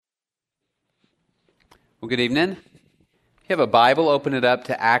Well, good evening. If you have a Bible, open it up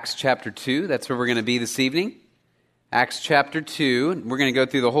to Acts chapter 2. That's where we're going to be this evening. Acts chapter 2. We're going to go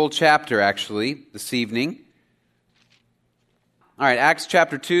through the whole chapter, actually, this evening. All right, Acts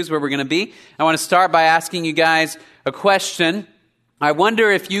chapter 2 is where we're going to be. I want to start by asking you guys a question. I wonder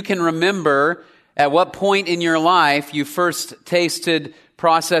if you can remember at what point in your life you first tasted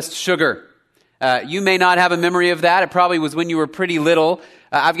processed sugar. You may not have a memory of that. It probably was when you were pretty little.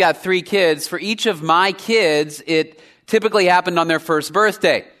 I've got 3 kids. For each of my kids, it typically happened on their first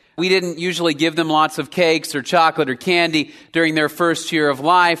birthday. We didn't usually give them lots of cakes or chocolate or candy during their first year of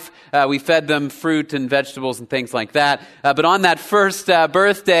life. We fed them fruit and vegetables and things like that. But on that first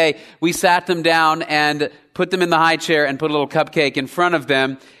birthday, we sat them down and put them in the high chair and put a little cupcake in front of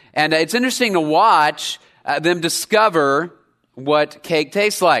them. And it's interesting to watch them discover what cake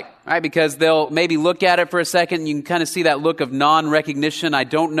tastes like, right? Because they'll maybe look at it for a second and you can kind of see that look of non-recognition. I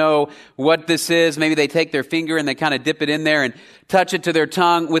don't know what this is. Maybe they take their finger and they kind of dip it in there and touch it to their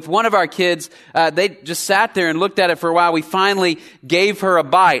tongue. With one of our kids, they just sat there and looked at it for a while. We finally gave her a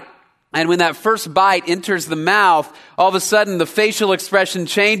bite. And when that first bite enters the mouth, all of a sudden the facial expression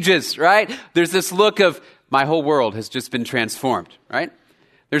changes, right? There's this look of, my whole world has just been transformed, right?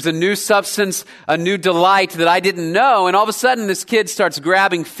 There's a new substance, a new delight that I didn't know, and all of a sudden this kid starts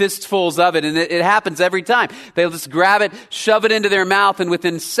grabbing fistfuls of it, and it happens every time. They'll just grab it, shove it into their mouth, and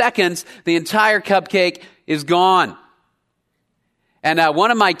within seconds, the entire cupcake is gone. And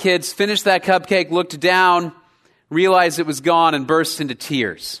one of my kids finished that cupcake, looked down, realized it was gone, and burst into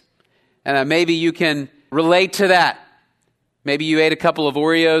tears. And maybe you can relate to that. Maybe you ate a couple of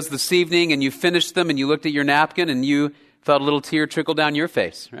Oreos this evening, and you finished them, and you looked at your napkin, and you felt a little tear trickle down your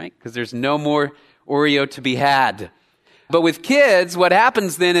face, right? Because there's no more Oreo to be had. But with kids, what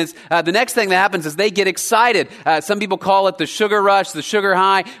happens then is, the next thing that happens is they get excited. Some people call it the sugar rush, the sugar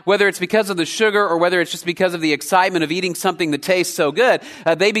high. Whether it's because of the sugar or whether it's just because of the excitement of eating something that tastes so good,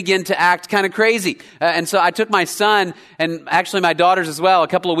 they begin to act kind of crazy. And so I took my son, and actually my daughters as well, a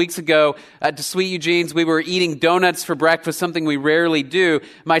couple of weeks ago to Sweet Eugene's. We were eating donuts for breakfast, something we rarely do.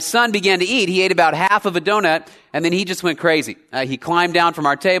 My son began to eat. He ate about half of a donut, and then he just went crazy. He climbed down from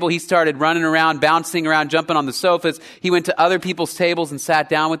our table. He started running around, bouncing around, jumping on the sofas. He went to other people's tables and sat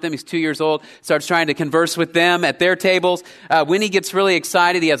down with them. He's 2 years old. Starts trying to converse with them at their tables. When he gets really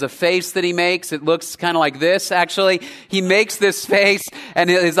excited, he has a face that he makes. It looks kind of like this, actually. He makes this face, and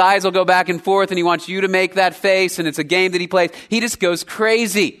his eyes will go back and forth, and he wants you to make that face, and it's a game that he plays. He just goes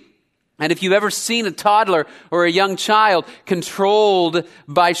crazy. And if you've ever seen a toddler or a young child controlled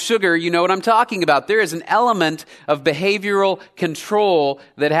by sugar, you know what I'm talking about. There is an element of behavioral control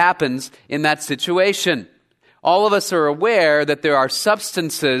that happens in that situation. All of us are aware that there are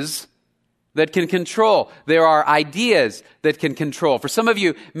substances that can control. There are ideas that can control. For some of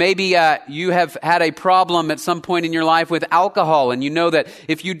you, maybe you have had a problem at some point in your life with alcohol, and you know that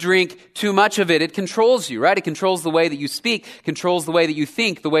if you drink too much of it, it controls you, right? It controls the way that you speak, controls the way that you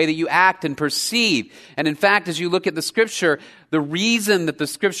think, the way that you act and perceive. And in fact, as you look at the Scripture, the reason that the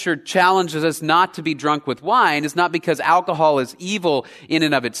Scripture challenges us not to be drunk with wine is not because alcohol is evil in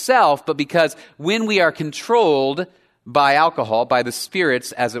and of itself, but because when we are controlled by alcohol, by the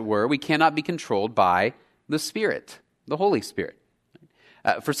spirits, as it were, we cannot be controlled by the Spirit, the Holy Spirit.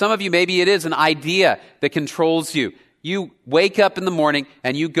 For some of you, maybe it is an idea that controls you. You wake up in the morning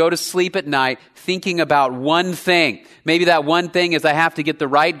and you go to sleep at night thinking about one thing. Maybe that one thing is I have to get the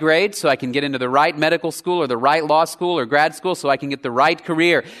right grade so I can get into the right medical school or the right law school or grad school so I can get the right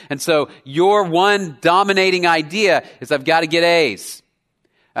career. And so your one dominating idea is I've got to get A's.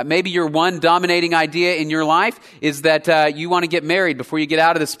 Maybe your one dominating idea in your life is that you want to get married before you get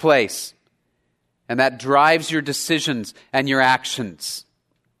out of this place. And that drives your decisions and your actions.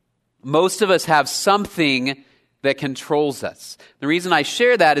 Most of us have something that controls us. The reason I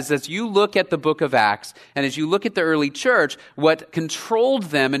share that is as you look at the book of Acts and as you look at the early church, what controlled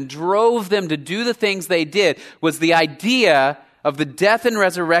them and drove them to do the things they did was the idea of the death and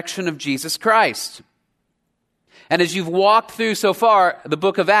resurrection of Jesus Christ. And as you've walked through so far the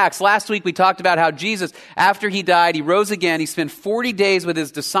book of Acts, last week we talked about how Jesus, after he died, he rose again. He spent 40 days with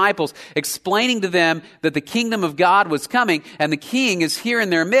his disciples explaining to them that the kingdom of God was coming and the king is here in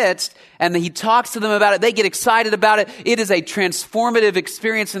their midst. And he talks to them about it. They get excited about it. It is a transformative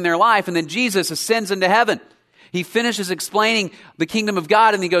experience in their life. And then Jesus ascends into heaven. He finishes explaining the kingdom of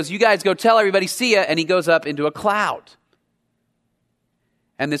God and he goes, you guys go tell everybody, see ya. And he goes up into a cloud.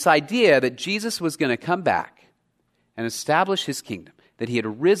 And this idea that Jesus was going to come back and establish his kingdom, that he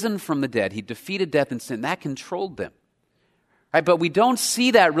had risen from the dead, he defeated death and sin, that controlled them. Right? But we don't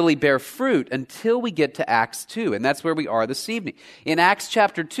see that really bear fruit until we get to Acts 2, and that's where we are this evening. In Acts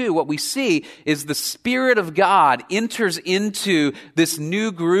chapter 2, what we see is the Spirit of God enters into this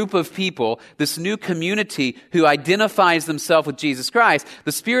new group of people, this new community who identifies themselves with Jesus Christ.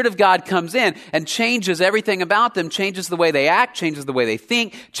 The Spirit of God comes in and changes everything about them, changes the way they act, changes the way they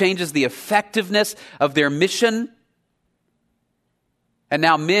think, changes the effectiveness of their mission. And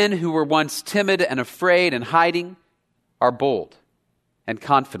now men who were once timid and afraid and hiding are bold and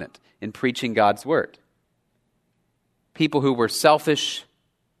confident in preaching God's word. People who were selfish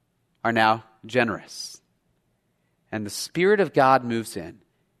are now generous. And the Spirit of God moves in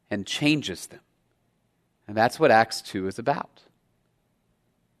and changes them. And that's what Acts 2 is about.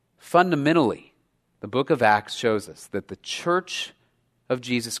 Fundamentally, the book of Acts shows us that the church of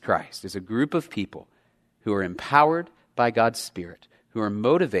Jesus Christ is a group of people who are empowered by God's Spirit, who are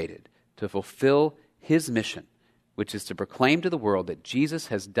motivated to fulfill His mission, which is to proclaim to the world that Jesus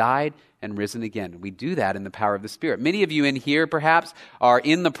has died and risen again. We do that in the power of the Spirit. Many of you in here, perhaps, are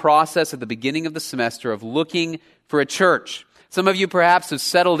in the process at the beginning of the semester of looking for a church. Some of you perhaps have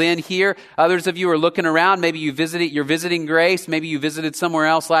settled in here. Others of you are looking around. Maybe you're visiting Grace. Maybe you visited somewhere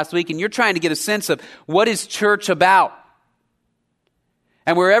else last week, and you're trying to get a sense of what is church about.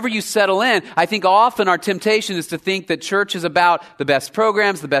 And wherever you settle in, I think often our temptation is to think that church is about the best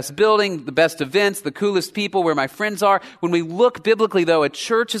programs, the best building, the best events, the coolest people, where my friends are. When we look biblically, though, a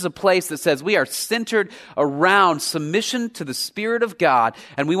church is a place that says we are centered around submission to the Spirit of God,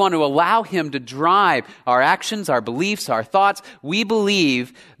 and we want to allow Him to drive our actions, our beliefs, our thoughts. We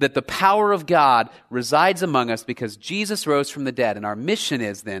believe that the power of God resides among us because Jesus rose from the dead, and our mission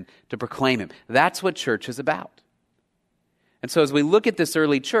is then to proclaim Him. That's what church is about. And so as we look at this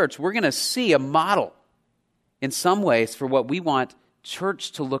early church, we're going to see a model in some ways for what we want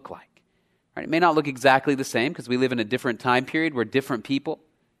church to look like. Right? It may not look exactly the same because we live in a different time period. We're different people.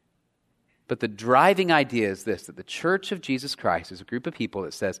 But the driving idea is this, that the church of Jesus Christ is a group of people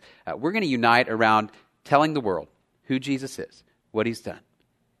that says, we're going to unite around telling the world who Jesus is, what He's done.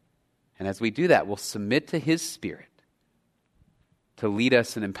 And as we do that, we'll submit to His Spirit to lead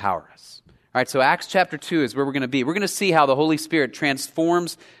us and empower us. All right, so Acts chapter 2 is where we're going to be. We're going to see how the Holy Spirit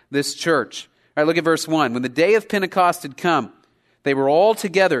transforms this church. All right, look at verse 1. When the day of Pentecost had come, they were all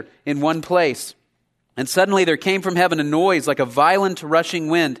together in one place. And suddenly there came from heaven a noise like a violent rushing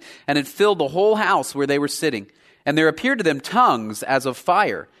wind, and it filled the whole house where they were sitting. And there appeared to them tongues as of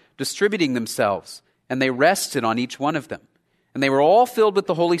fire, distributing themselves, and they rested on each one of them. And they were all filled with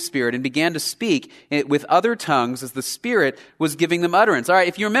the Holy Spirit and began to speak with other tongues as the Spirit was giving them utterance. All right,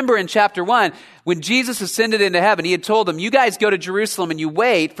 if you remember in chapter 1, when Jesus ascended into heaven, He had told them, you guys go to Jerusalem and you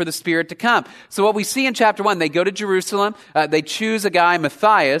wait for the Spirit to come. So what we see in chapter 1, they go to Jerusalem, they choose a guy,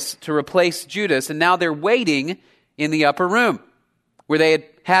 Matthias, to replace Judas, and now they're waiting in the upper room where they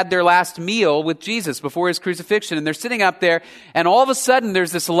had their last meal with Jesus before His crucifixion. And they're sitting up there, and all of a sudden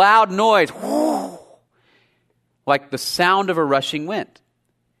there's this loud noise, like the sound of a rushing wind.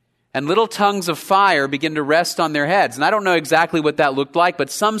 And little tongues of fire begin to rest on their heads. And I don't know exactly what that looked like,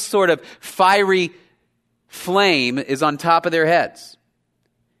 but some sort of fiery flame is on top of their heads.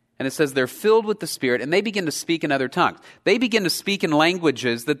 And it says they're filled with the Spirit, and they begin to speak in other tongues. They begin to speak in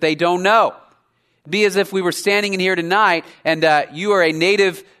languages that they don't know. It'd be as if we were standing in here tonight, and you are a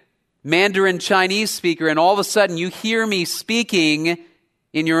native Mandarin Chinese speaker, and all of a sudden you hear me speaking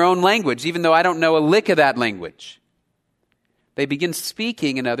in your own language, even though I don't know a lick of that language. They begin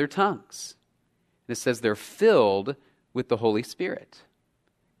speaking in other tongues. And it says they're filled with the Holy Spirit.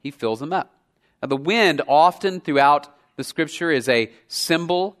 He fills them up. Now, the wind often throughout the Scripture is a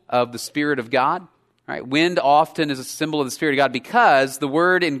symbol of the Spirit of God. Right? Wind often is a symbol of the Spirit of God because the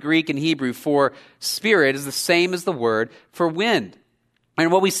word in Greek and Hebrew for spirit is the same as the word for wind. And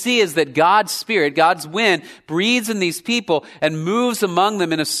what we see is that God's Spirit, God's wind, breathes in these people and moves among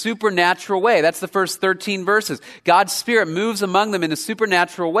them in a supernatural way. That's the first 13 verses. God's Spirit moves among them in a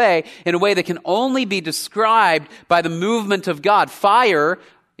supernatural way, in a way that can only be described by the movement of God. Fire,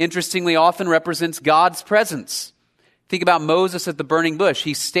 interestingly, often represents God's presence. Think about Moses at the burning bush.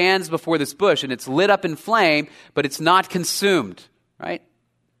 He stands before this bush and it's lit up in flame, but it's not consumed, right?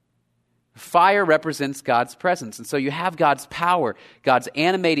 Fire represents God's presence. And so you have God's power, God's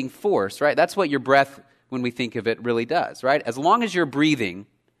animating force, right? That's what your breath, when we think of it, really does, right? As long as you're breathing,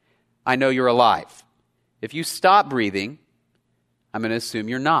 I know you're alive. If you stop breathing, I'm going to assume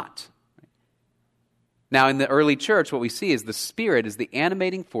you're not. Now, in the early church, what we see is the Spirit is the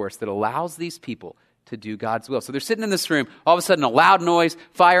animating force that allows these people to do God's will. So they're sitting in this room, all of a sudden a loud noise,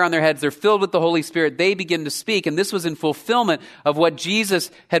 fire on their heads, they're filled with the Holy Spirit, they begin to speak, and this was in fulfillment of what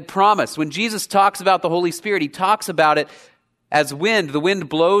Jesus had promised. When Jesus talks about the Holy Spirit, He talks about it as wind. The wind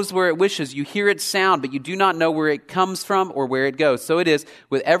blows where it wishes. You hear its sound, but you do not know where it comes from or where it goes. So it is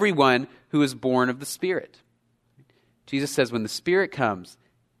with everyone who is born of the Spirit. Jesus says when the Spirit comes,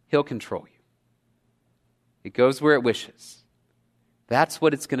 he'll control you. It goes where it wishes. That's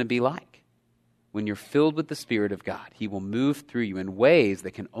what it's going to be like. When you're filled with the Spirit of God, he will move through you in ways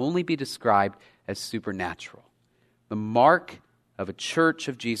that can only be described as supernatural. The mark of a church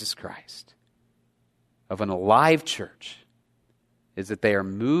of Jesus Christ, of an alive church, is that they are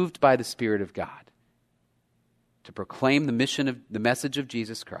moved by the Spirit of God to proclaim the message of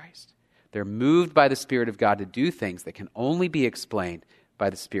Jesus Christ. They're moved by the Spirit of God to do things that can only be explained by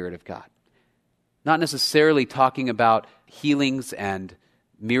the Spirit of God. Not necessarily talking about healings and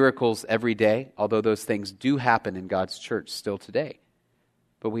miracles every day, although those things do happen in God's church still today.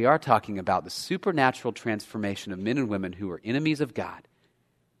 But we are talking about the supernatural transformation of men and women who are enemies of God,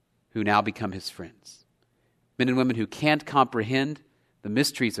 who now become his friends. Men and women who can't comprehend the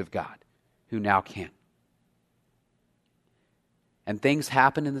mysteries of God, who now can. And things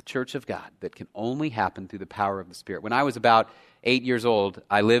happen in the church of God that can only happen through the power of the Spirit. When I was about 8 years old,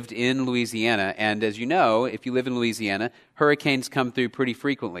 I lived in Louisiana, and as you know, if you live in Louisiana, hurricanes come through pretty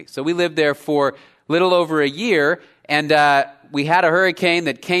frequently. So we lived there for little over a year, and we had a hurricane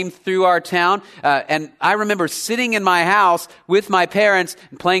that came through our town, and I remember sitting in my house with my parents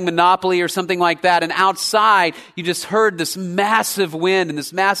and playing Monopoly or something like that, and outside you just heard this massive wind and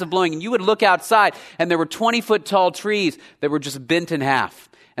this massive blowing, and you would look outside and there were 20-foot tall trees that were just bent in half,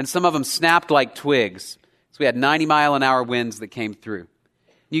 and some of them snapped like twigs. So we had 90-mile-an-hour winds that came through.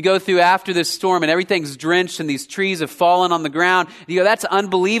 You go through after this storm and everything's drenched and these trees have fallen on the ground. You go, that's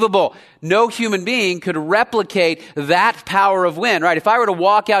unbelievable. No human being could replicate that power of wind, right? If I were to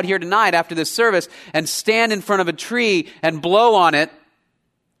walk out here tonight after this service and stand in front of a tree and blow on it,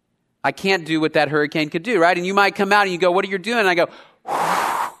 I can't do what that hurricane could do, right? And you might come out and you go, what are you doing? And I go,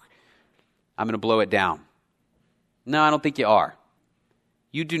 I'm going to blow it down. No, I don't think you are.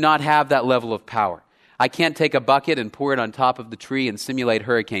 You do not have that level of power. I can't take a bucket and pour it on top of the tree and simulate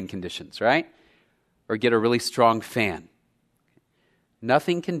hurricane conditions, right? Or get a really strong fan.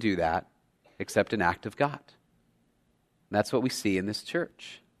 Nothing can do that except an act of God. And that's what we see in this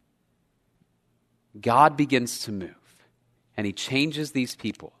church. God begins to move, and he changes these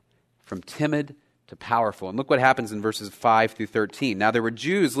people from timid to powerful. And look what happens in verses 5 through 13. Now there were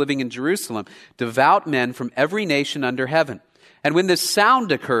Jews living in Jerusalem, devout men from every nation under heaven. And when this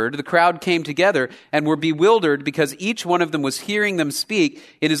sound occurred, the crowd came together and were bewildered because each one of them was hearing them speak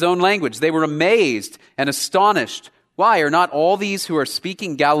in his own language. They were amazed and astonished. Why? Are not all these who are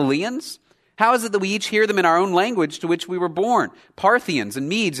speaking Galileans? How is it that we each hear them in our own language to which we were born? Parthians and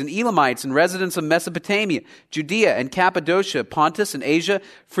Medes and Elamites and residents of Mesopotamia, Judea and Cappadocia, Pontus and Asia,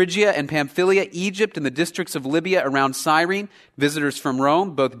 Phrygia and Pamphylia, Egypt and the districts of Libya around Cyrene, visitors from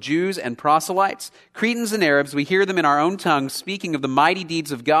Rome, both Jews and proselytes, Cretans and Arabs, we hear them in our own tongues speaking of the mighty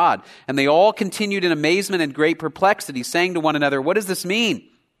deeds of God. And they all continued in amazement and great perplexity, saying to one another, what does this mean?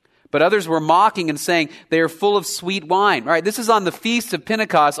 But others were mocking and saying, they are full of sweet wine. All right, this is on the Feast of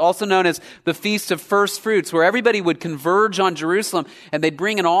Pentecost, also known as the Feast of First Fruits, where everybody would converge on Jerusalem and they'd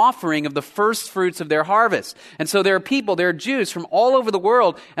bring an offering of the first fruits of their harvest. And so there are Jews from all over the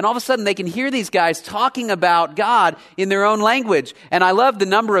world, and all of a sudden they can hear these guys talking about God in their own language. And I love the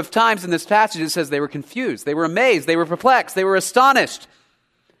number of times in this passage it says they were confused, they were amazed, they were perplexed, they were astonished.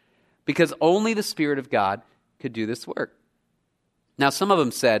 Because only the Spirit of God could do this work. Now some of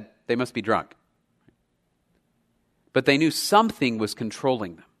them said, they must be drunk. But they knew something was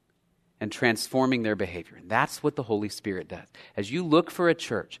controlling them and transforming their behavior. And that's what the Holy Spirit does. As you look for a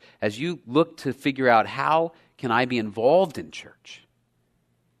church, as you look to figure out how can I be involved in church,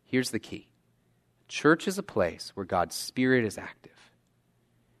 here's the key. Church is a place where God's Spirit is active,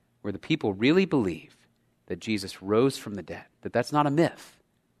 where the people really believe that Jesus rose from the dead, that that's not a myth,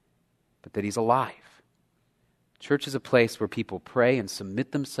 but that he's alive. Church is a place where people pray and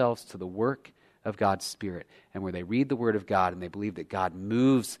submit themselves to the work of God's Spirit, and where they read the Word of God and they believe that God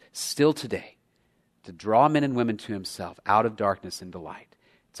moves still today to draw men and women to himself out of darkness into light.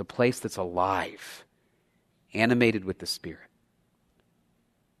 It's a place that's alive, animated with the Spirit.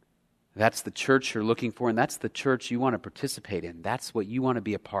 That's the church you're looking for, and that's the church you want to participate in. That's what you want to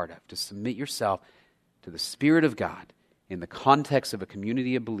be a part of, to submit yourself to the Spirit of God in the context of a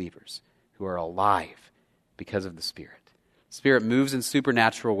community of believers who are alive because of the Spirit. The Spirit moves in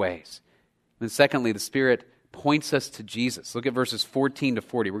supernatural ways. And then secondly, the Spirit points us to Jesus. Look at verses 14 to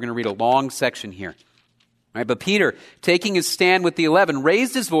 40. We're going to read a long section here. All right, but Peter, taking his stand with the 11,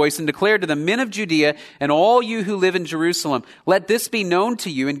 raised his voice and declared to the men of Judea and all you who live in Jerusalem, let this be known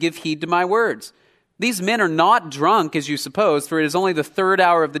to you and give heed to my words. These men are not drunk, as you suppose, for it is only the third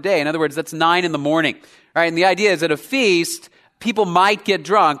hour of the day. In other words, that's 9 a.m. All right, and the idea is at a feast, people might get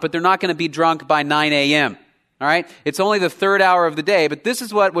drunk, but they're not going to be drunk by 9 a.m. All right, it's only the third hour of the day, but this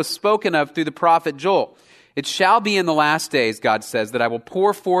is what was spoken of through the prophet Joel. It shall be in the last days, God says, that I will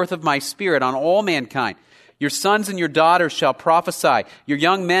pour forth of my Spirit on all mankind. Your sons and your daughters shall prophesy. Your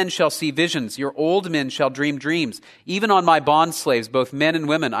young men shall see visions. Your old men shall dream dreams. Even on my bondslaves, both men and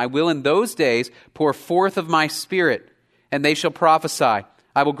women, I will in those days pour forth of my Spirit, and they shall prophesy.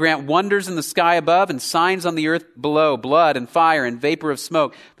 I will grant wonders in the sky above and signs on the earth below, blood and fire and vapor of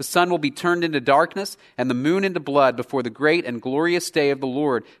smoke. The sun will be turned into darkness and the moon into blood before the great and glorious day of the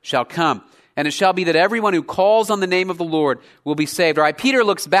Lord shall come. And it shall be that everyone who calls on the name of the Lord will be saved. All right, Peter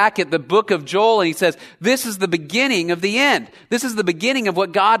looks back at the book of Joel and he says, this is the beginning of the end. This is the beginning of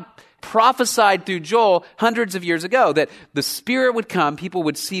what God prophesied through Joel hundreds of years ago, that the Spirit would come, people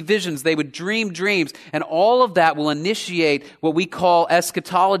would see visions, they would dream dreams, and all of that will initiate what we call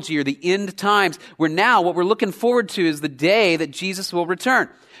eschatology or the end times, where now what we're looking forward to is the day that Jesus will return.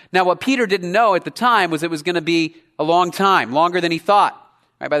 Now, what Peter didn't know at the time was it was going to be a long time, longer than he thought.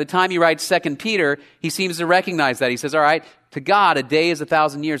 Right, by the time he writes 2 Peter, he seems to recognize that. He says, all right, to God, a day is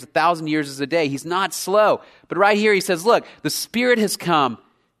 1,000 years. 1,000 years is a day. He's not slow. But right here he says, look, the Spirit has come.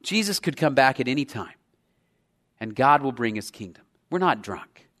 Jesus could come back at any time. And God will bring his kingdom. We're not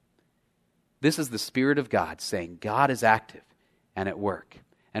drunk. This is the Spirit of God saying God is active and at work.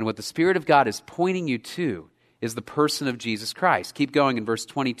 And what the Spirit of God is pointing you to is the person of Jesus Christ. Keep going in verse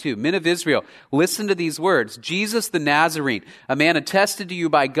 22. Men of Israel, listen to these words. Jesus the Nazarene, a man attested to you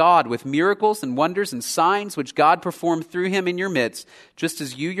by God with miracles and wonders and signs which God performed through him in your midst, just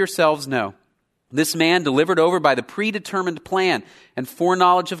as you yourselves know. This man, delivered over by the predetermined plan and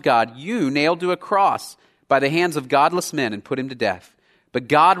foreknowledge of God, you nailed to a cross by the hands of godless men and put him to death. But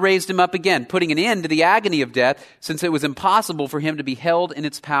God raised him up again, putting an end to the agony of death, since it was impossible for him to be held in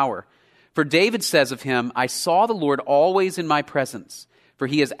its power. For David says of him, I saw the Lord always in my presence, for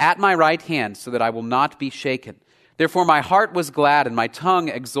he is at my right hand, so that I will not be shaken. Therefore my heart was glad and my tongue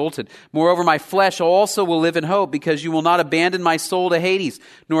exulted. Moreover, my flesh also will live in hope, because you will not abandon my soul to Hades,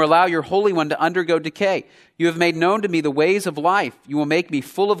 nor allow your Holy One to undergo decay. You have made known to me the ways of life. You will make me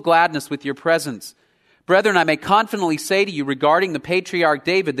full of gladness with your presence. Brethren, I may confidently say to you regarding the patriarch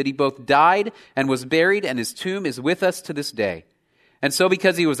David that he both died and was buried, and his tomb is with us to this day. And so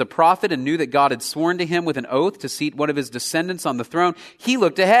because he was a prophet and knew that God had sworn to him with an oath to seat one of his descendants on the throne, he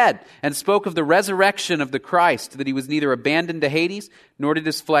looked ahead and spoke of the resurrection of the Christ, that he was neither abandoned to Hades, nor did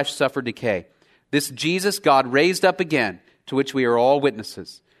his flesh suffer decay. This Jesus God raised up again, to which we are all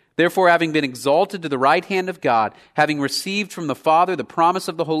witnesses. Therefore, having been exalted to the right hand of God, having received from the Father the promise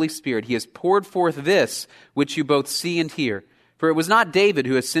of the Holy Spirit, he has poured forth this which you both see and hear. For it was not David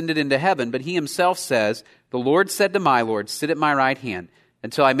who ascended into heaven, but he himself says, the Lord said to my Lord, sit at my right hand,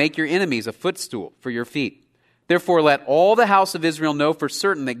 until I make your enemies a footstool for your feet. Therefore let all the house of Israel know for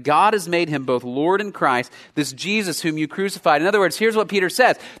certain that God has made him both Lord and Christ, this Jesus whom you crucified. In other words, here's what Peter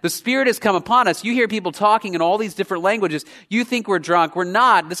says. The Spirit has come upon us. You hear people talking in all these different languages. You think we're drunk. We're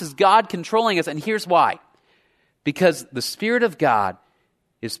not. This is God controlling us. And here's why. Because the Spirit of God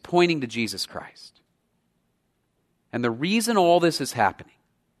is pointing to Jesus Christ. And the reason all this is happening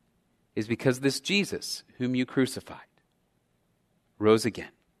is because this Jesus, whom you crucified, rose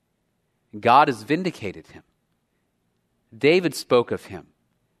again. God has vindicated him. David spoke of him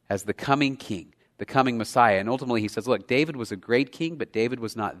as the coming king, the coming Messiah. And ultimately he says, look, David was a great king, but David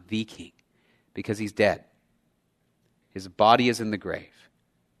was not the king because he's dead. His body is in the grave.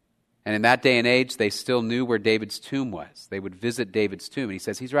 And in that day and age, they still knew where David's tomb was. They would visit David's tomb. And he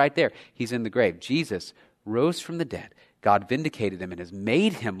says, he's right there. He's in the grave. Jesus rose from the dead. God vindicated him and has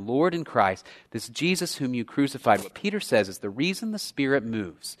made him Lord in Christ, this Jesus whom you crucified. What Peter says is the reason the Spirit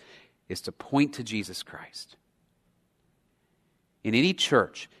moves is to point to Jesus Christ. In any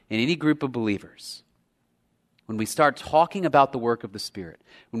church, in any group of believers, when we start talking about the work of the Spirit,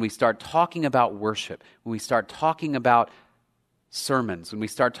 when we start talking about worship, when we start talking about sermons, when we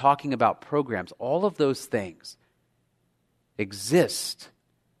start talking about programs, all of those things exist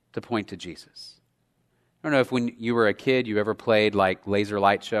to point to Jesus. I don't know if when you were a kid you ever played like laser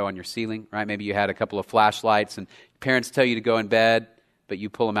light show on your ceiling, right? Maybe you had a couple of flashlights and parents tell you to go in bed, but you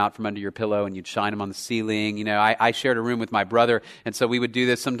pull them out from under your pillow and you'd shine them on the ceiling. You know, I shared a room with my brother, and so we would do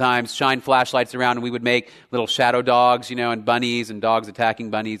this sometimes, shine flashlights around, and we would make little shadow dogs, you know, and bunnies, and dogs attacking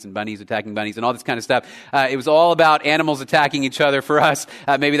bunnies, and bunnies attacking bunnies, and all this kind of stuff. It was all about animals attacking each other for us.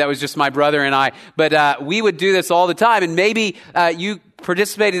 Maybe that was just my brother and I. But we would do this all the time, and maybe you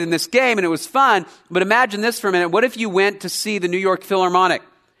participated in this game, and it was fun. But imagine this for a minute. What if you went to see the New York Philharmonic?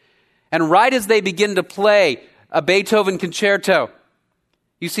 And right as they begin to play a Beethoven concerto,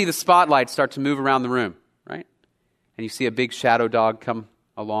 you see the spotlight start to move around the room, right? And you see a big shadow dog come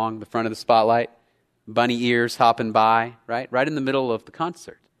along the front of the spotlight, bunny ears hopping by, right? Right in the middle of the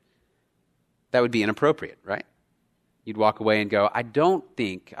concert. That would be inappropriate, right? You'd walk away and go, I don't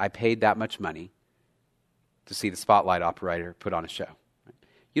think I paid that much money to see the spotlight operator put on a show. Right?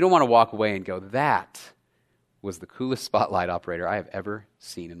 You don't want to walk away and go, that was the coolest spotlight operator I have ever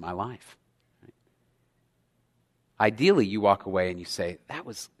seen in my life. Right? Ideally, you walk away and you say, that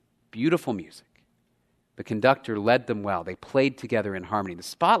was beautiful music. The conductor led them well. They played together in harmony. The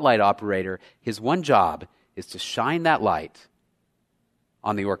spotlight operator, his one job is to shine that light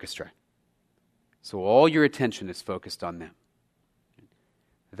on the orchestra. So all your attention is focused on them.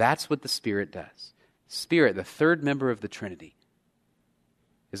 That's what the Spirit does. Spirit, the third member of the Trinity,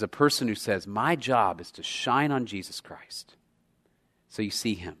 is a person who says, my job is to shine on Jesus Christ. So you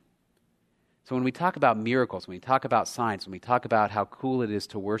see him. So when we talk about miracles, when we talk about signs, when we talk about how cool it is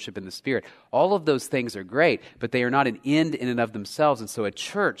to worship in the Spirit, all of those things are great, but they are not an end in and of themselves. And so a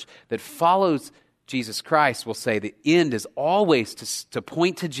church that follows Jesus Christ will say the end is always to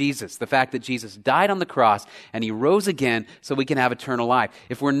point to Jesus, the fact that Jesus died on the cross and he rose again so we can have eternal life.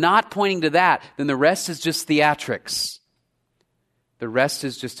 If we're not pointing to that, then the rest is just theatrics. The rest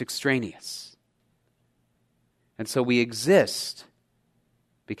is just extraneous. And so we exist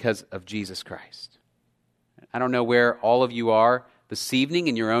because of Jesus Christ. I don't know where all of you are this evening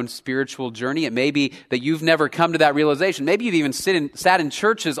in your own spiritual journey. It may be that you've never come to that realization. Maybe you've even sat in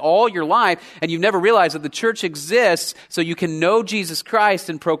churches all your life and you've never realized that the church exists so you can know Jesus Christ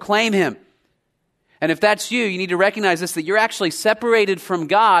and proclaim him. And if that's you, you need to recognize this, that you're actually separated from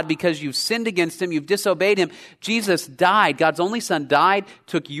God because you've sinned against him, you've disobeyed him. Jesus died. God's only Son died,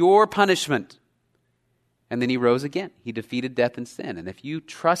 took your punishment. And then he rose again. He defeated death and sin. And if you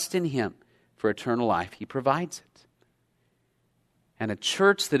trust in him for eternal life, he provides it. And a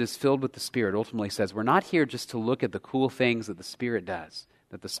church that is filled with the Spirit ultimately says, we're not here just to look at the cool things that the Spirit does,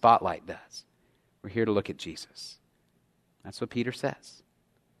 that the spotlight does. We're here to look at Jesus. That's what Peter says.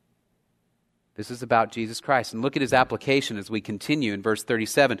 This is about Jesus Christ. And look at his application as we continue in verse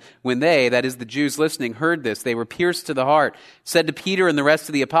 37. When they, that is the Jews listening, heard this, they were pierced to the heart, said to Peter and the rest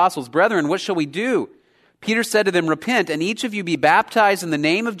of the apostles, Brethren, what shall we do? Peter said to them, Repent, and each of you be baptized in the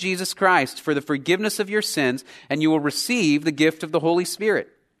name of Jesus Christ for the forgiveness of your sins, and you will receive the gift of the Holy Spirit.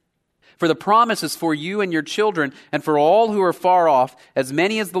 For the promise is for you and your children, and for all who are far off, as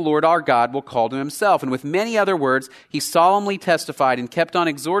many as the Lord our God will call to himself. And with many other words, he solemnly testified and kept on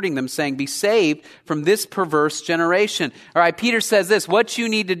exhorting them, saying, Be saved from this perverse generation. All right, Peter says this, what you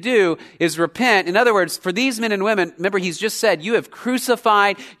need to do is repent. In other words, for these men and women, remember he's just said, you have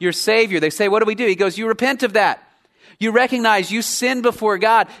crucified your Savior. They say, what do? He goes, you repent of that. You recognize you sinned before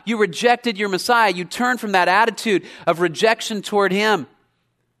God. You rejected your Messiah. You turned from that attitude of rejection toward him.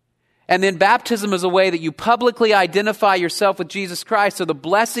 And then baptism is a way that you publicly identify yourself with Jesus Christ, so the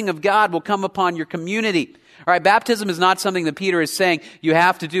blessing of God will come upon your community. All right, baptism is not something that Peter is saying you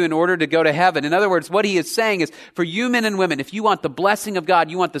have to do in order to go to heaven. In other words, what he is saying is, for you men and women, if you want the blessing of God,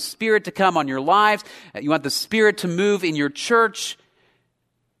 you want the Spirit to come on your lives, you want the Spirit to move in your church,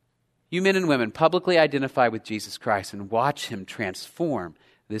 you men and women publicly identify with Jesus Christ and watch him transform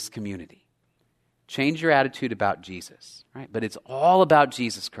this community. Change your attitude about Jesus, right? But it's all about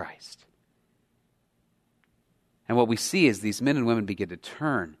Jesus Christ. And what we see is these men and women begin to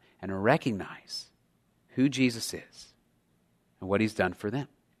turn and recognize who Jesus is and what he's done for them,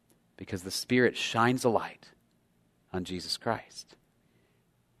 because the Spirit shines a light on Jesus Christ.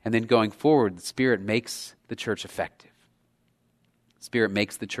 And then going forward, the Spirit makes the church effective. The Spirit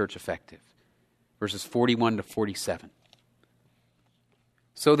makes the church effective. Verses 41 to 47.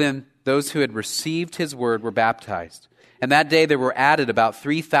 So then, those who had received his word were baptized. And that day there were added about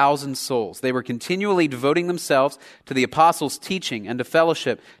 3,000 souls. They were continually devoting themselves to the apostles' teaching and to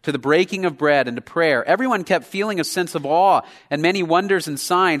fellowship, to the breaking of bread and to prayer. Everyone kept feeling a sense of awe, and many wonders and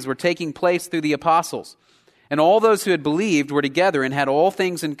signs were taking place through the apostles. And all those who had believed were together and had all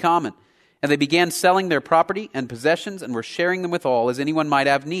things in common. And they began selling their property and possessions and were sharing them with all as anyone might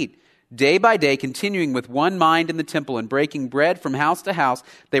have need. Day by day, continuing with one mind in the temple and breaking bread from house to house,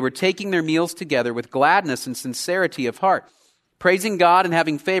 they were taking their meals together with gladness and sincerity of heart, praising God and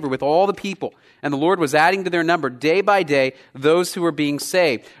having favor with all the people. And the Lord was adding to their number day by day those who were being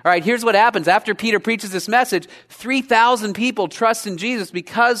saved. All right, here's what happens. After Peter preaches this message, 3,000 people trust in Jesus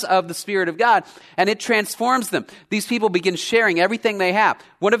because of the Spirit of God, and it transforms them. These people begin sharing everything they have.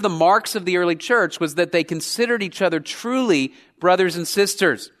 One of the marks of the early church was that they considered each other truly brothers and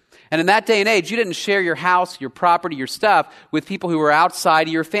sisters. And in that day and age, you didn't share your house, your property, your stuff with people who were outside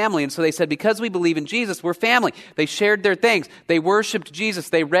of your family. And so they said, because we believe in Jesus, we're family. They shared their things. They worshiped Jesus.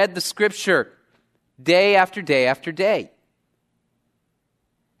 They read the Scripture day after day after day.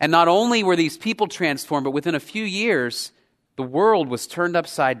 And not only were these people transformed, but within a few years, the world was turned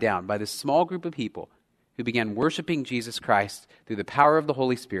upside down by this small group of people who began worshiping Jesus Christ through the power of the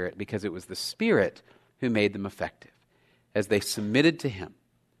Holy Spirit, because it was the Spirit who made them effective as they submitted to Him,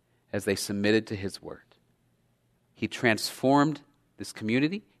 as they submitted to His Word. He transformed this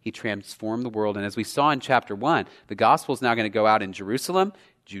community. He transformed the world. And as we saw in chapter 1, the gospel is now going to go out in Jerusalem,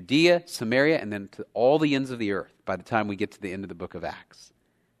 Judea, Samaria, and then to all the ends of the earth by the time we get to the end of the book of Acts.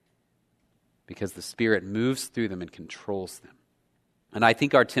 Because the Spirit moves through them and controls them. And I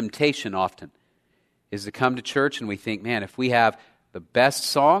think our temptation often is to come to church and we think, man, if we have the best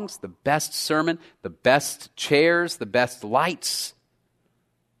songs, the best sermon, the best chairs, the best lights,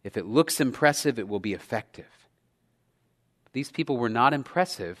 if it looks impressive, it will be effective. But these people were not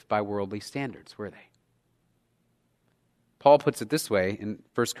impressive by worldly standards, were they? Paul puts it this way in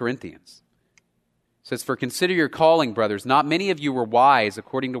 1 Corinthians. It says, "For consider your calling, brothers. Not many of you were wise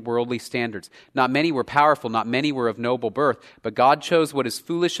according to worldly standards. Not many were powerful. Not many were of noble birth. But God chose what is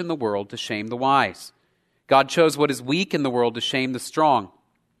foolish in the world to shame the wise. God chose what is weak in the world to shame the strong.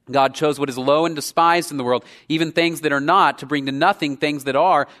 God chose what is low and despised in the world, even things that are not, to bring to nothing things that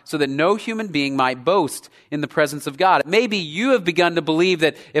are, so that no human being might boast in the presence of God." Maybe you have begun to believe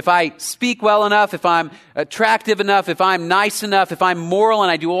that if I speak well enough, if I'm attractive enough, if I'm nice enough, if I'm moral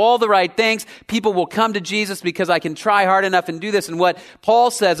and I do all the right things, people will come to Jesus because I can try hard enough and do this. And what Paul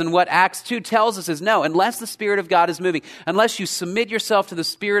says and what Acts 2 tells us is no, unless the Spirit of God is moving, unless you submit yourself to the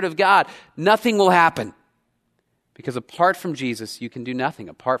Spirit of God, nothing will happen. Because apart from Jesus, you can do nothing.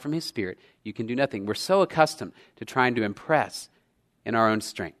 Apart from His Spirit, you can do nothing. We're so accustomed to trying to impress in our own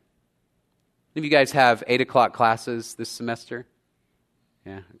strength. Any of you guys have 8 o'clock classes this semester?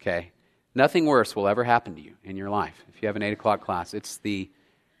 Yeah, okay. Nothing worse will ever happen to you in your life if you have an 8 o'clock class. It's the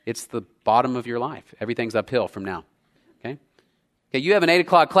bottom of your life. Everything's uphill from now. Okay, you have an 8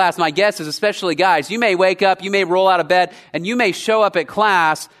 o'clock class. My guess is, especially guys, you may wake up, you may roll out of bed, and you may show up at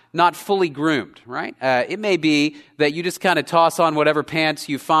class not fully groomed, right? It may be that you just kind of toss on whatever pants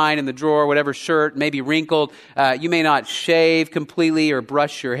you find in the drawer, whatever shirt, maybe wrinkled. You may not shave completely or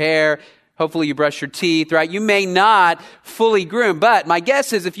brush your hair. Hopefully you brush your teeth, right? You may not fully groom. But my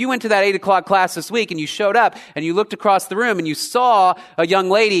guess is if you went to that 8 o'clock class this week and you showed up and you looked across the room and you saw a young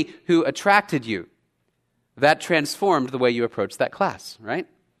lady who attracted you, that transformed the way you approached that class, right?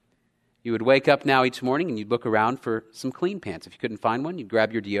 You would wake up now each morning and you'd look around for some clean pants. If you couldn't find one, you'd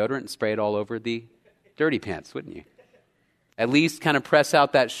grab your deodorant and spray it all over the dirty pants, wouldn't you? At least kind of press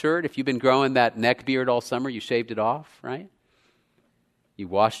out that shirt. If you've been growing that neck beard all summer, you shaved it off, right? You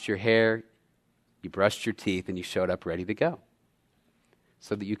washed your hair, you brushed your teeth, and you showed up ready to go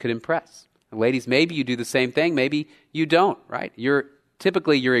so that you could impress. Ladies, maybe you do the same thing. Maybe you don't, right?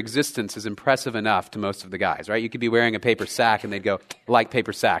 Typically, your existence is impressive enough to most of the guys, right? You could be wearing a paper sack and they'd go, "I like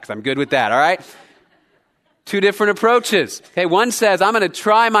paper sacks. I'm good with that," all right? Two different approaches. Okay, one says, "I'm going to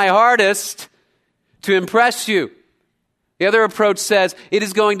try my hardest to impress you." The other approach says, "It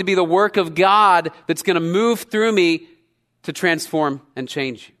is going to be the work of God that's going to move through me to transform and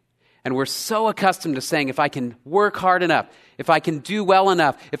change you." And we're so accustomed to saying, if I can work hard enough, if I can do well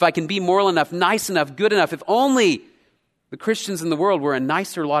enough, if I can be moral enough, nice enough, good enough, if only the Christians in the world were a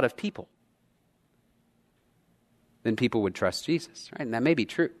nicer lot of people, then people would trust Jesus, right? And that may be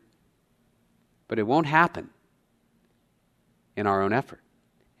true. But it won't happen in our own effort.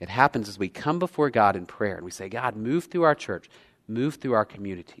 It happens as we come before God in prayer and we say, "God, move through our church, move through our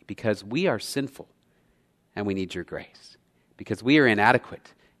community, because we are sinful and we need your grace, because we are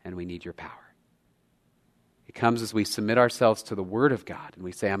inadequate and we need your power." It comes as we submit ourselves to the Word of God and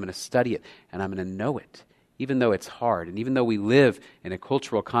we say, "I'm going to study it and I'm going to know it, even though it's hard, and even though we live in a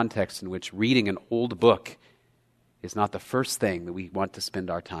cultural context in which reading an old book is not the first thing that we want to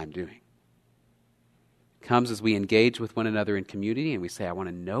spend our time doing." It comes as we engage with one another in community and we say, "I want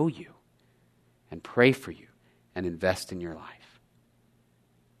to know you and pray for you and invest in your life."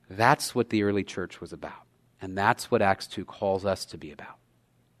 That's what the early church was about, and that's what Acts 2 calls us to be about.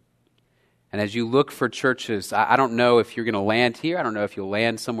 And as you look for churches, I don't know if you're going to land here. I don't know if you'll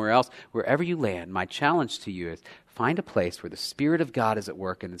land somewhere else. Wherever you land, my challenge to you is find a place where the Spirit of God is at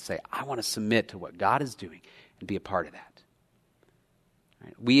work and say, "I want to submit to what God is doing and be a part of that."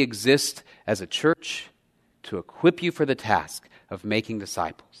 Right? We exist as a church to equip you for the task of making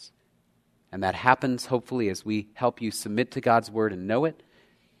disciples. And that happens, hopefully, as we help you submit to God's Word and know it,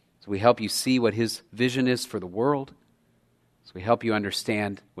 as we help you see what His vision is for the world, as So we help you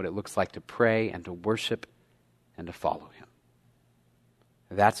understand what it looks like to pray and to worship and to follow him.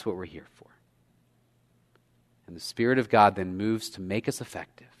 That's what we're here for. And the Spirit of God then moves to make us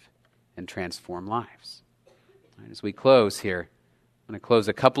effective and transform lives. All right, as we close here, I'm going to close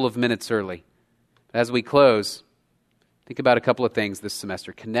a couple of minutes early. As we close, think about a couple of things this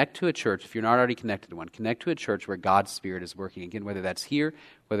semester. Connect to a church, if you're not already connected to one, connect to a church where God's Spirit is working. Again, whether that's here,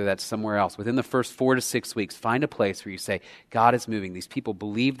 whether that's somewhere else. Within the first 4 to 6 weeks, find a place where you say, God is moving. These people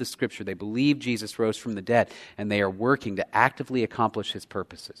believe the Scripture. They believe Jesus rose from the dead, and they are working to actively accomplish his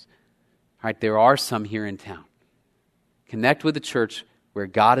purposes. All right, there are some here in town. Connect with a church where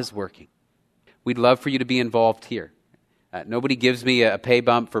God is working. We'd love for you to be involved here. Nobody gives me a pay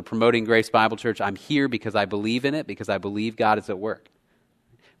bump for promoting Grace Bible Church. I'm here because I believe in it, because I believe God is at work.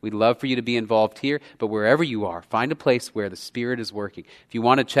 We'd love for you to be involved here, but wherever you are, find a place where the Spirit is working. If you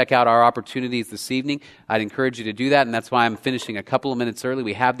want to check out our opportunities this evening, I'd encourage you to do that, and that's why I'm finishing a couple of minutes early.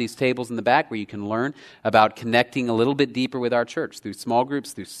 We have these tables in the back where you can learn about connecting a little bit deeper with our church through small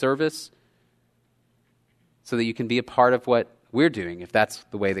groups, through service, so that you can be a part of what we're doing if that's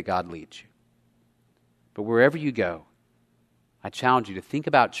the way that God leads you. But wherever you go, I challenge you to think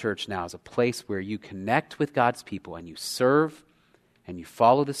about church now as a place where you connect with God's people and you serve and you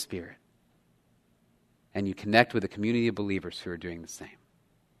follow the Spirit and you connect with a community of believers who are doing the same.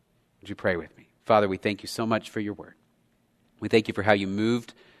 Would you pray with me? Father, we thank you so much for your word. We thank you for how you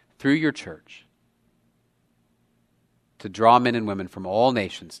moved through your church to draw men and women from all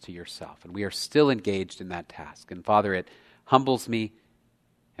nations to yourself. And we are still engaged in that task. And Father, it humbles me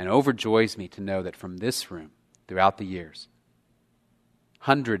and overjoys me to know that from this room, throughout the years,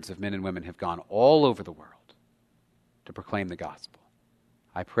 hundreds of men and women have gone all over the world to proclaim the gospel.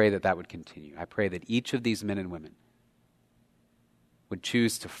 I pray that that would continue. I pray that each of these men and women would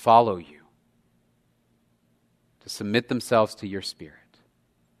choose to follow you, to submit themselves to your Spirit,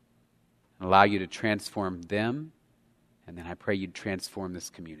 and allow you to transform them, and then I pray you'd transform this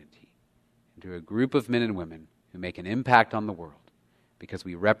community into a group of men and women who make an impact on the world because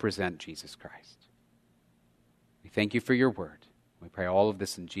we represent Jesus Christ. We thank you for your word. We pray all of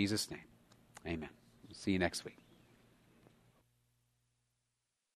this in Jesus' name. Amen. We'll see you next week.